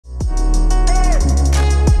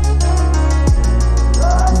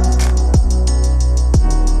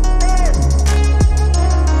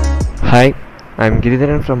I am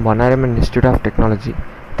GIRIDARAN from AMMAN Institute of Technology.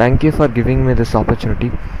 Thank you for giving me this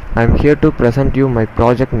opportunity. I am here to present you my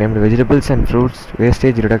project named Vegetables and Fruits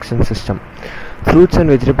Wastage Reduction System. Fruits and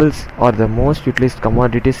vegetables are the most utilized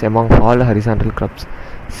commodities among all horizontal crops.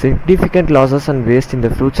 Significant losses and waste in the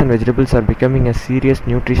fruits and vegetables are becoming a serious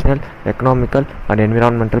nutritional, economical and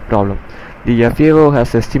environmental problem. The FAO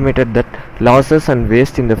has estimated that losses and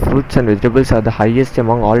waste in the fruits and vegetables are the highest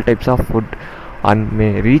among all types of food and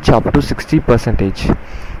may reach up to 60%.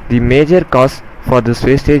 The major cause for this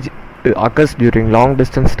wastage occurs during long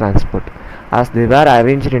distance transport. As they were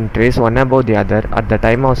arranged in trays one above the other at the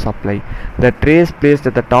time of supply, the trays placed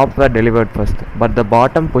at the top were delivered first, but the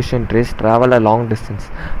bottom position trays travel a long distance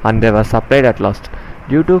and they were supplied at last.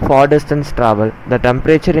 Due to far distance travel, the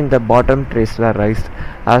temperature in the bottom trays were raised.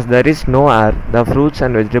 As there is no air, the fruits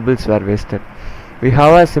and vegetables were wasted. We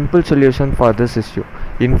have a simple solution for this issue.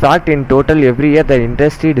 In fact, in total every year the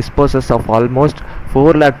industry disposes of almost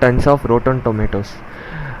 4 lakh tons of rotten tomatoes.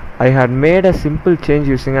 I had made a simple change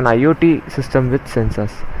using an IoT system with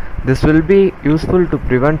sensors. This will be useful to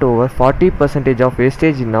prevent over 40% of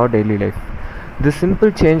wastage in our daily life. This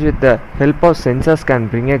simple change with the help of sensors can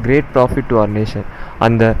bring a great profit to our nation,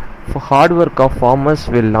 and the hard work of farmers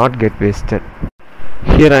will not get wasted.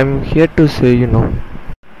 Here I am here to say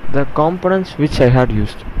the components which I had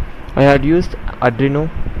used. I had used Arduino,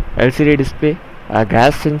 LCD display, a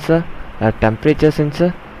gas sensor, a temperature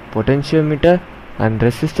sensor, potentiometer and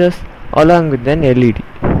resistors along with an LED.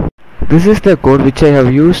 This is the code which I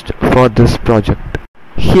have used for this project.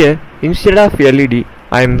 Here instead of LED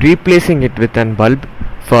I am replacing it with a bulb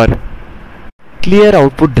for clear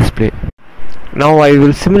output display. Now I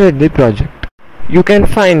will simulate the project. You can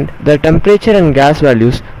find the temperature and gas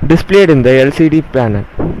values displayed in the LCD panel.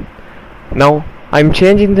 Now I am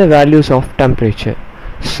changing the values of temperature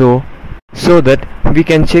so that we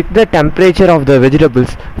can check the temperature of the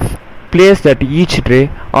vegetables placed at each tray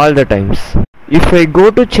all the times. If I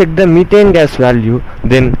go to check the methane gas value,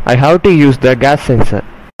 then I have to use the gas sensor.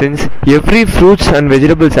 Since every fruits and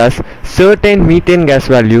vegetables has certain methane gas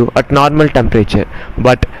value at normal temperature,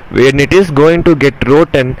 but when it is going to get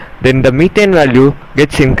rotten, then the methane value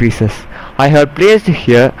gets increases. I have placed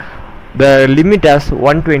here the limit as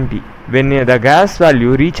 120. When the gas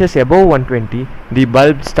value reaches above 120, the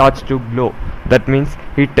bulb starts to glow. That means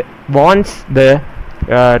it wants the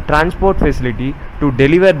transport facility to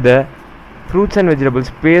deliver the fruits and vegetables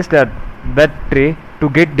placed at that tray to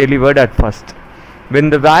get delivered at first. When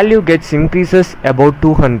the value gets increases about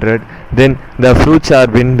 200, then the fruits are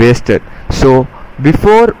been wasted. So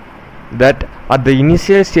before that, at the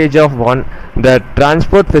initial stage of one, the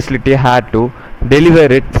transport facility had to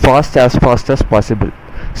deliver it fast as possible.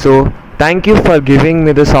 So thank you for giving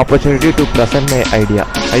me this opportunity to present my idea.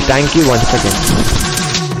 I thank you once again.